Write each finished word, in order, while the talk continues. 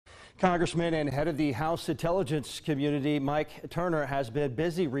Congressman and head of the House Intelligence Community, Mike Turner, has been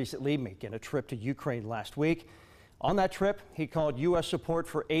busy recently making a trip to Ukraine last week. On that trip, he called U.S. support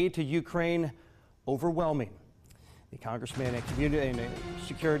for aid to Ukraine overwhelming. The Congressman and Community and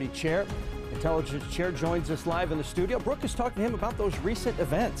Security Chair, Intelligence Chair, joins us live in the studio. Brooke is talking to him about those recent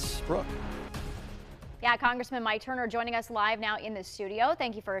events. Brooke. Yeah, Congressman Mike Turner joining us live now in the studio.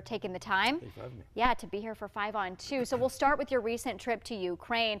 Thank you for taking the time. Thanks for having me. Yeah, to be here for 5 on 2. So we'll start with your recent trip to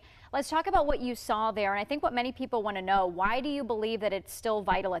Ukraine. Let's talk about what you saw there. And I think what many people want to know, why do you believe that it's still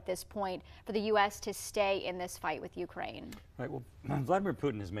vital at this point for the U.S. to stay in this fight with Ukraine? Right. Well, Vladimir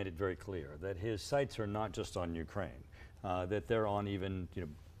Putin has made it very clear that his sights are not just on Ukraine, that they're on even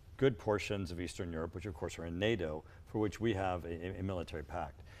good portions of Eastern Europe, which of course are in NATO, for which we have a military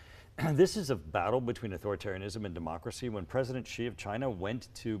pact. This is a battle between authoritarianism and democracy. When President Xi of China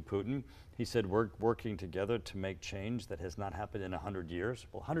went to Putin, he said, we're working together to make change that has not happened in 100 years.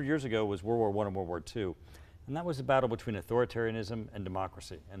 Well, 100 years ago was World War I and World War II. And that was a battle between authoritarianism and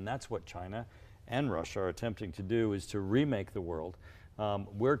democracy. And that's what China and Russia are attempting to do, is to remake the world.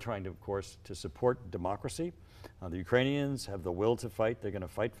 We're trying to, of course, to support democracy. The Ukrainians have the will to fight. They're going to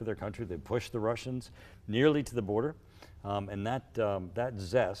fight for their country. They pushed the Russians nearly to the border. And that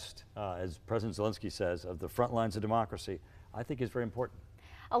zest, as President Zelensky says, of the front lines of democracy, I think is very important.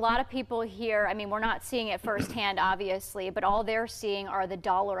 A lot of people here, I mean, we're not seeing it firsthand, obviously, but all they're seeing are the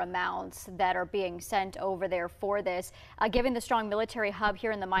dollar amounts that are being sent over there for this. Given the strong military hub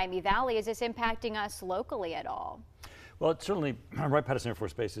here in the Miami Valley, is this impacting us locally at all? Well, it's certainly, Wright-Patterson Air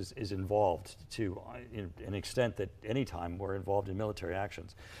Force Base is involved to an extent that any time we're involved in military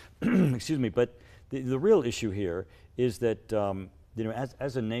actions. Excuse me, but the real issue here is that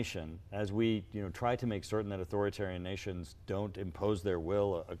as a nation, as we try to make certain that authoritarian nations don't impose their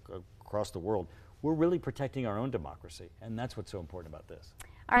will across the world, we're really protecting our own democracy, and that's what's so important about this.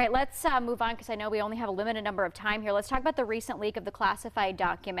 All right, let's move on, because I know we only have a limited number of time here. Let's talk about the recent leak of the classified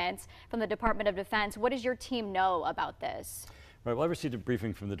documents from the Department of Defense. What does your team know about this? Right, well, I received a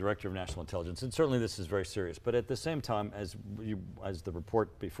briefing from the Director of National Intelligence, and certainly this is very serious. But at the same time, as the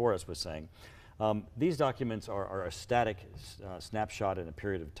report before us was saying, these documents are a static snapshot in a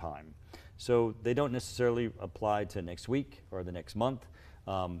period of time. So they don't necessarily apply to next week or the next month.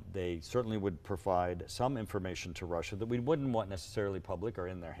 They certainly would provide some information to Russia that we wouldn't want necessarily public or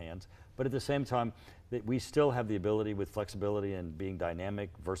in their hands. But at the same time, that we still have the ability, with flexibility and being dynamic,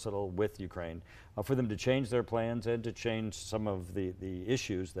 versatile with Ukraine, for them to change their plans and to change some of the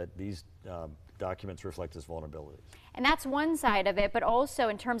issues that these documents reflect as vulnerabilities. And that's one side of it, but also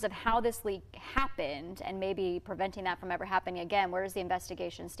in terms of how this leak happened and maybe preventing that from ever happening again, where does the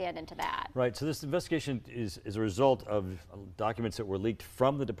investigation stand into that? Right, so this investigation is a result of documents that were leaked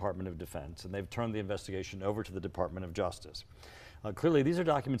from the Department of Defense, and they've turned the investigation over to the Department of Justice. Clearly, these are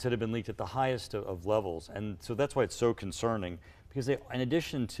documents that have been leaked at the highest of levels, and so that's why it's so concerning, because they, in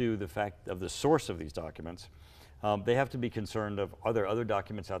addition to the fact of the source of these documents, they have to be concerned of, are there other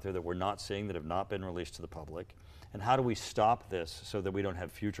documents out there that we're not seeing that have not been released to the public? And how do we stop this so that we don't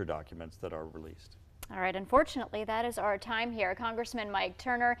have future documents that are released? All right, unfortunately, that is our time here. Congressman Mike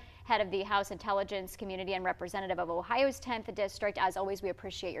Turner, head of the House Intelligence Community and representative of Ohio's 10th District. As always, we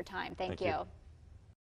appreciate your time. Thank you.